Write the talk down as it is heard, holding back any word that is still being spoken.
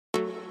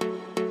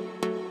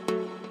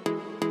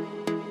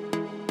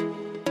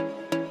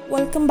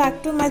Welcome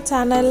back to my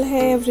channel.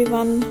 Hey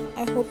everyone,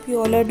 I hope you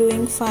all are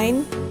doing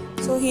fine.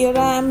 So here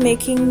I am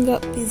making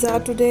pizza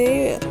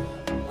today.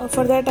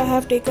 For that I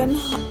have taken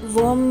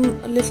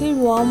little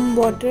warm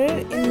water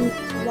in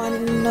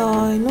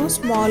one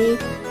small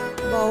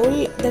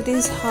bowl, that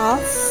is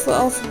half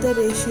of the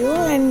ratio,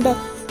 and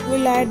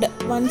we'll add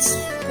 1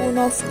 spoon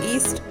of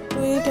yeast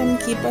to it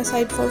and keep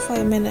aside for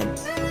 5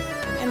 minutes,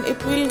 and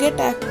it will get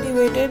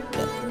activated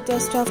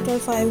just after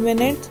 5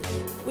 minutes.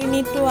 We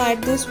need to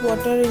add this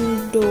water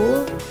in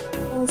dough.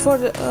 For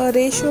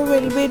ratio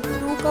will be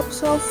 2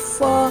 cups of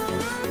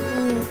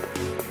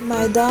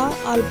maida,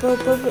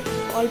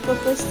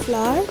 all-purpose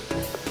flour.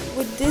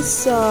 With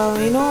this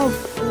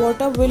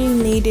water will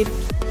need it.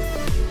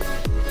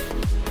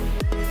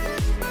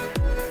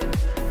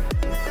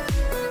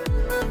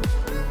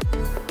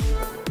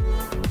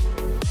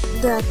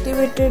 The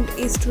activated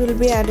yeast will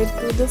be added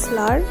to the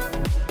flour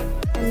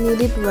and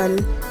knead it well.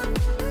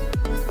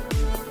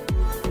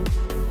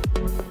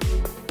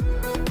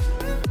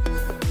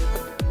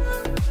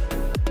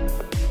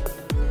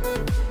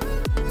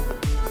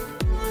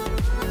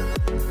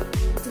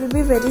 It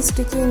will be very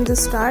sticky in the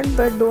start,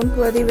 but don't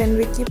worry, when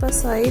we keep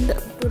aside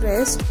to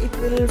rest it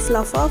will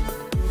fluff up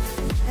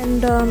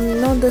and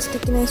the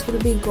stickiness will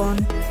be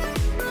gone.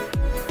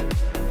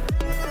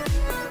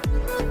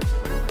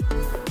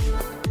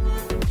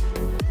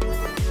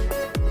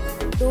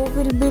 Dough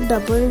will be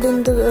doubled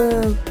in the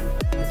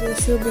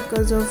ratio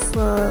because of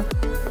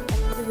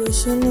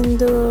activation in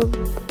the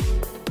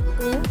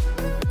dough,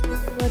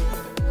 but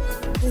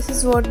this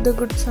is what the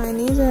good sign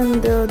is,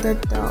 and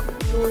that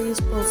dough is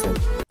perfect.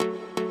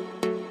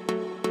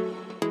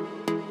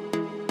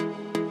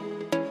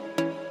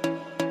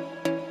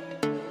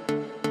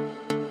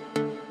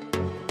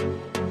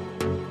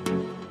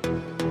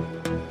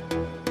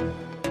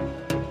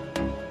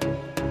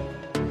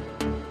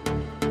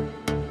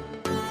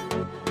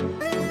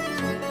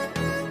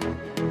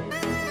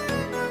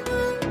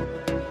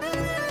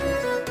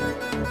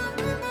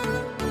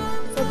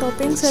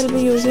 Toppings, I'll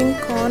be using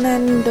corn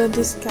and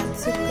this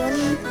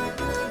capsicum,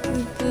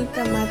 little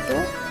tomato.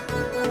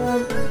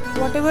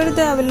 Whatever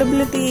the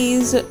availability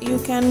is, you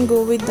can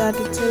go with that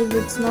itself.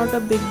 It's not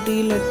a big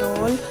deal at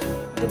all.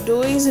 The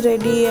dough is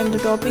ready and the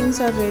toppings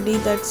are ready.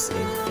 That's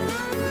it.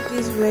 It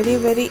is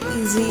very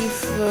easy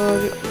if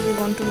we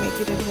want to make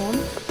it at home.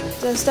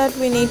 Just that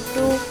we need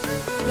to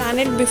plan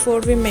it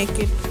before we make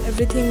it.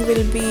 Everything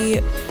will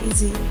be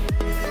easy.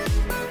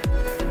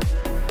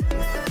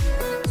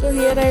 So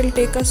here I will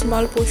take a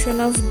small portion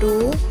of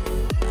dough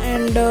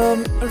and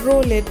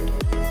roll it,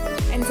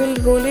 and we'll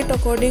roll it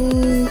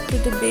according to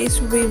the base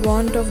we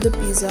want of the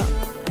pizza.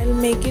 I'll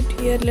make it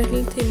here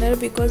little thinner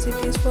because it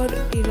is for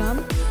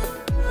Iram,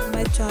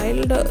 my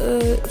child.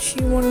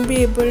 She won't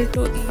be able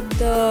to eat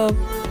the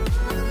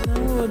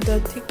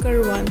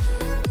thicker one,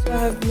 so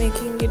I am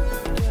making it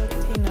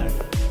thinner.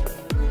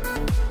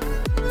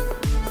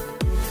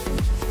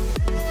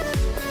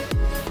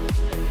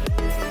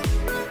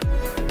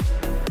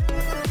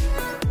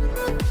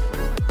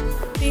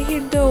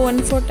 Preheat the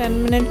oven for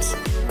 10 minutes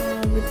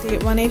with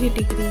 180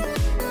 degree.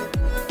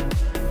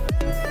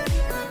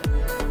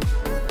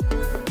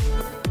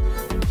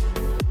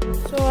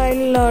 So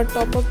I'll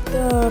top up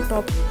the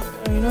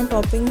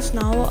toppings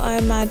now. I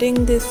am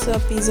adding this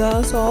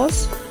pizza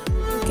sauce.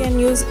 You can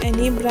use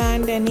any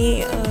brand,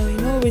 any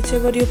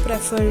whichever you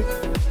prefer,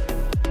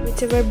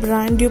 whichever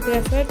brand you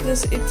prefer.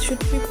 It should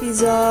be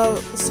pizza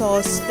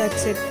sauce.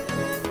 That's it.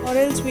 Or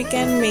else we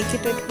can make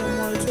it at home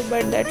also,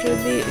 but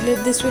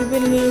this will be a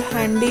little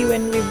handy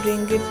when we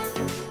bring it,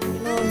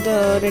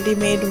 the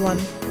ready-made one.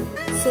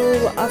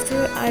 So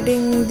after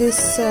adding this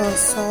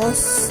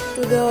sauce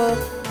to the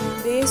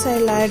base,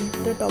 I'll add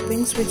the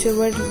toppings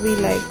whichever we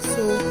like.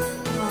 So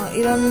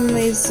Iram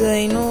is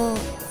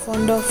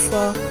fond of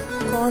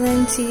corn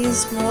and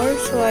cheese more,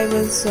 so I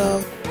was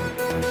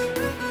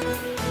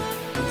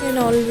you can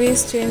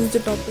always change the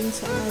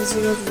toppings as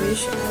your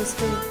wish, as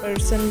the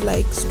person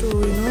likes to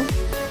eat.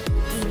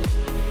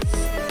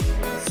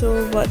 So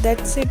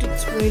that's it.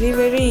 It's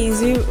very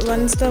easy.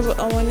 Once the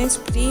oven is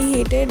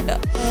preheated,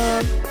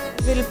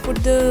 we'll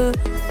put the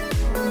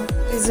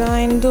pizza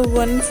in the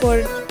oven for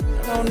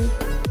around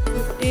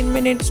 15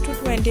 minutes to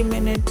 20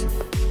 minutes.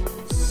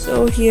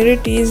 So here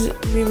it is.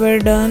 We were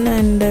done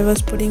and I was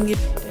putting it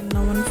in the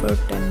oven for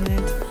 10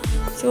 minutes.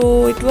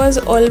 So it was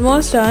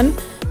almost done.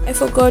 I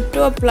forgot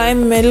to apply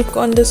milk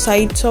on the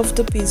sides of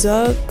the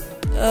pizza.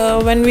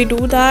 When we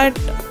do that,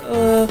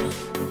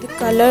 the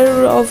color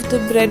of the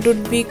bread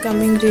would be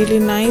coming really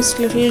nice,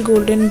 little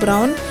golden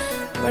brown,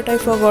 but I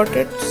forgot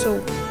it, so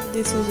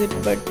this is it.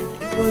 But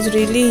it was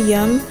really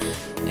yum.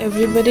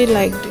 Everybody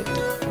liked it.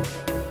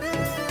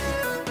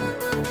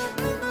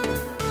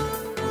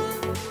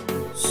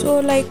 So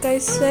like I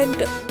said,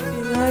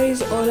 pizza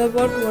is all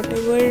about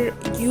whatever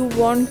you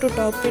want to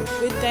top it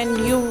with, and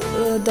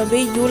the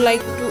way you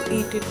like to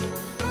eat it.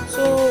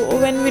 So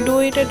when we do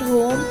it at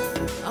home,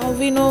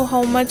 we know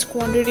how much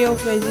quantity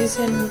of veggies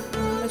and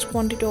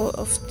quantity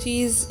of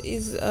cheese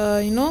is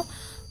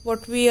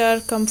what we are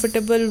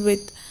comfortable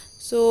with.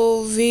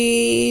 So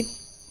we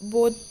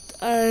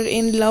both are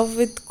in love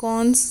with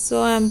corns,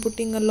 so I'm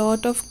putting a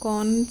lot of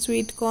corn,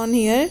 sweet corn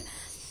here.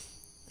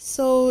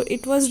 So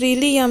it was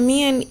really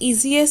yummy and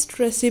easiest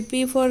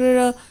recipe for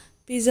a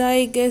pizza,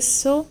 I guess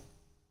so,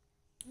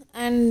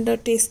 and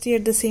tasty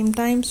at the same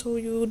time. So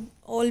you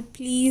all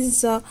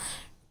please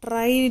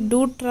try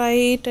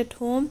it at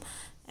home,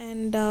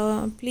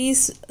 and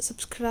please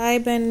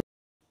subscribe, and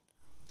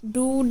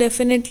do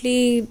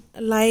definitely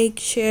like,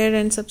 share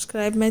and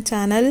subscribe my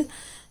channel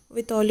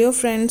with all your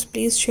friends.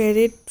 Please share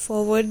it,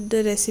 forward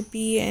the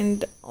recipe,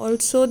 and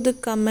also the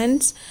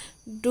comments.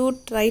 Do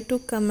try to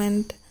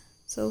comment.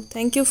 So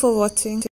thank you for watching.